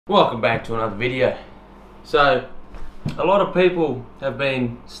Welcome back to another video. So, a lot of people have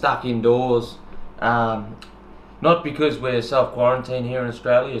been stuck indoors, not because we're self-quarantined here in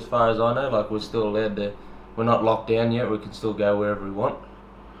Australia, as far as I know. Like, we're still allowed to, we're not locked down yet, we can still go wherever we want.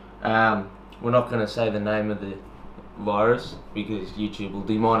 We're not going to say the name of the virus because YouTube will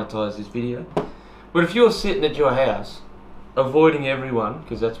demonetize this video. But if you're sitting at your house, avoiding everyone,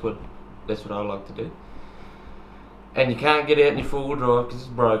 because that's what I like to do, and you can't get out in your four-wheel drive because it's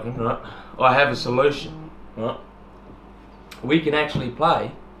broken, right? I have a solution, right? We can actually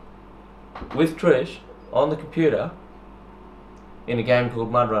play with Trish on the computer in a game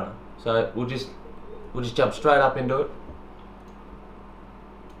called Mudrunner. So we'll just jump straight up into it.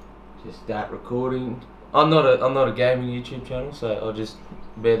 Just start recording. I'm not a gaming YouTube channel, so I'll just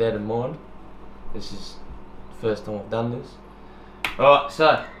bear that in mind. This is the first time I've done this. Alright,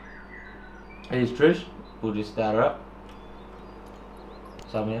 so here's Trish. We'll just start her up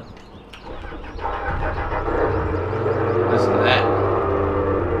somehow. Listen to that.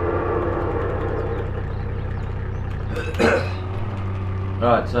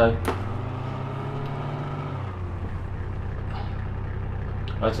 Right,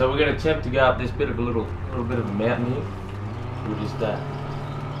 so we're going to attempt to go up this bit of a little bit of a mountain here. We'll just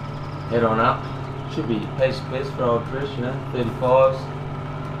head on up. Should be pace for old Trish, you know, 35s.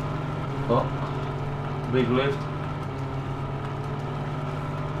 Oh. Big lift.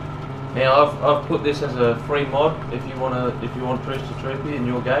 Now I've put this as a free mod. If you want Trish the Troopy in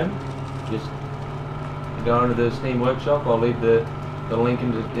your game, just go into the Steam Workshop. I'll leave the link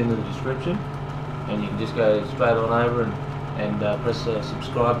in the description, and you can just go straight on over and press the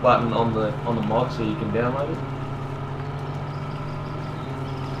subscribe button on the mod so you can download it.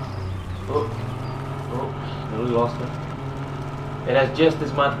 Oh, nearly lost it. It has just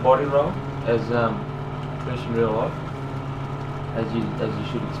as much body roll as Trish in real life, as you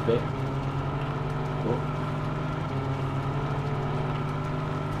should expect. Cool.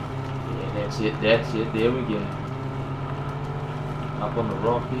 Yeah, that's it, there we go. Up on the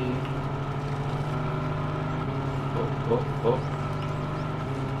rock here. Oh.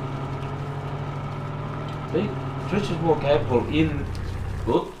 See, Trish is more capable in...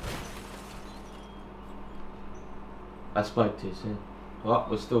 Oh. I spoke too soon. Oh,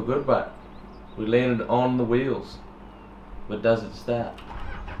 we're still good, but we landed on the wheels. But does it start?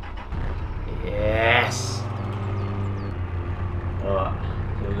 Yes! Alright,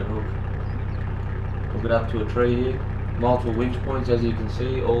 so we're going to hook it up to a tree here. Multiple winch points, as you can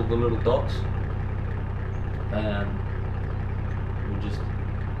see, all the little dots. We'll just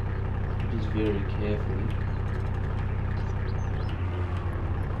very carefully.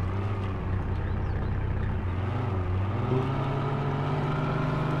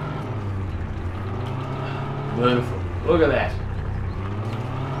 Beautiful. Look at that.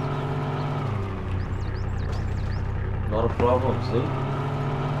 Not a problem, see?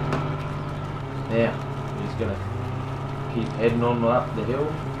 Now, we're just gonna keep heading on up the hill.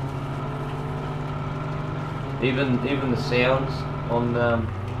 Even the sounds on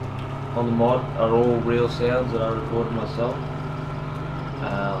the mod are all real sounds that I recorded myself.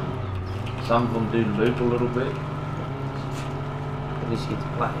 Some of them do loop a little bit. At least you get to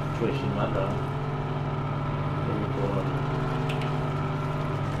play Trish in Mudrunner.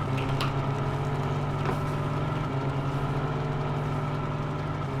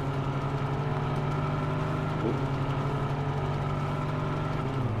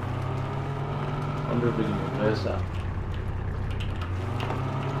 I wonder if we can reverse that.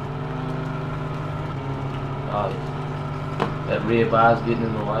 Oh, yeah. That rear bar's getting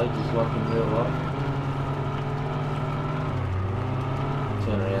in the way, just like in real life.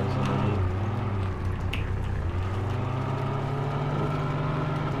 Turn around somewhere here.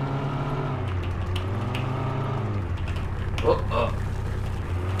 Oh.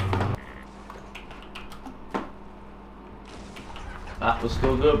 We're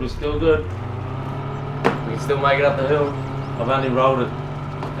still good. We can still make it up the hill. I've only rolled it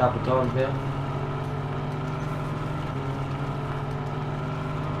a couple of times now.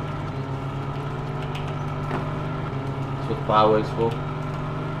 That's what the fireworks for.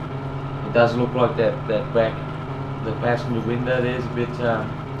 It does look like that back, the passenger window there's a bit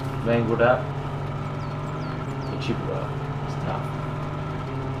mangled up. It should be right. It's tough.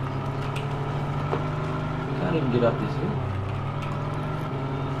 You can't even get up this hill.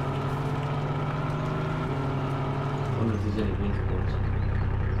 I wonder if there's any winch points.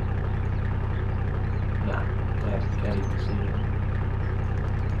 Nah, can't even see it.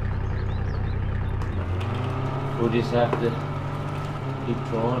 No. We'll just have to keep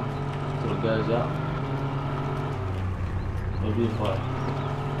trying till it goes up. Maybe if I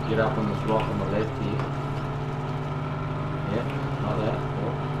get up on this rock on the left here. Yeah, like that.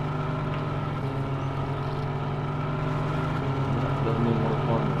 Oh. No, doesn't even want to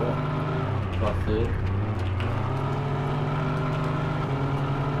climb the rock. Try third.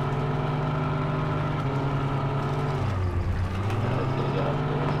 No, it's gonna go up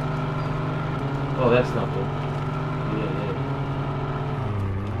there. Oh, that's not good. Yeah, yeah.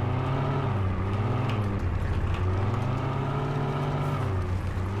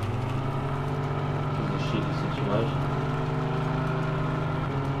 Shitty situation.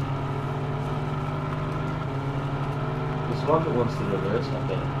 It's like it wants to reverse up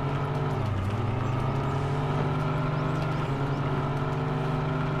there.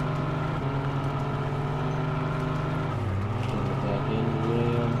 On the back end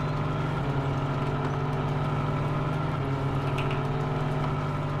around.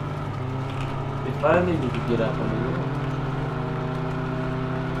 If only we could get up on the wall.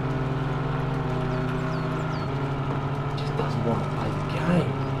 Doesn't want to play the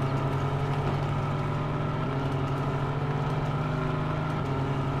game.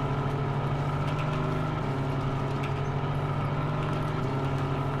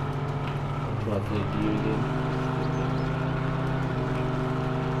 I'll try to view again.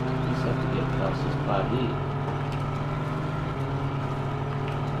 Just have to get past this part here.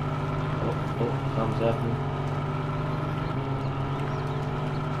 Oh, something's happening.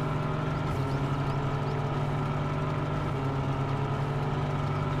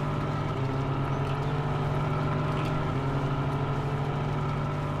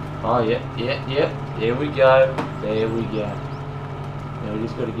 Oh, yeah. There we go. There we go. Now we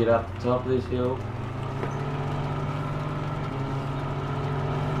just got to get up the top of this hill.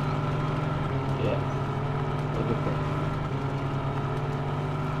 Yeah. Look at that.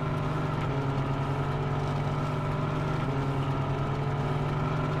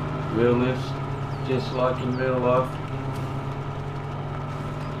 Real lifts, just like in real life.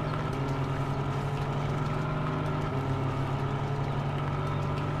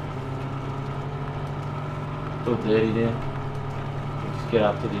 A little dirty there. Let's get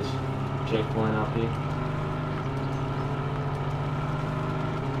up to this checkpoint up here.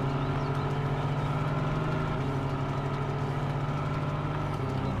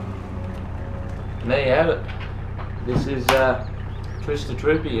 And there you have it. This is Trish the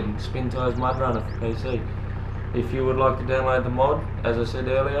Troopy and Spin Tires Mudrunner for PC. If you would like to download the mod, as I said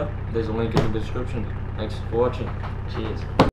earlier, there's a link in the description. Thanks for watching. Cheers.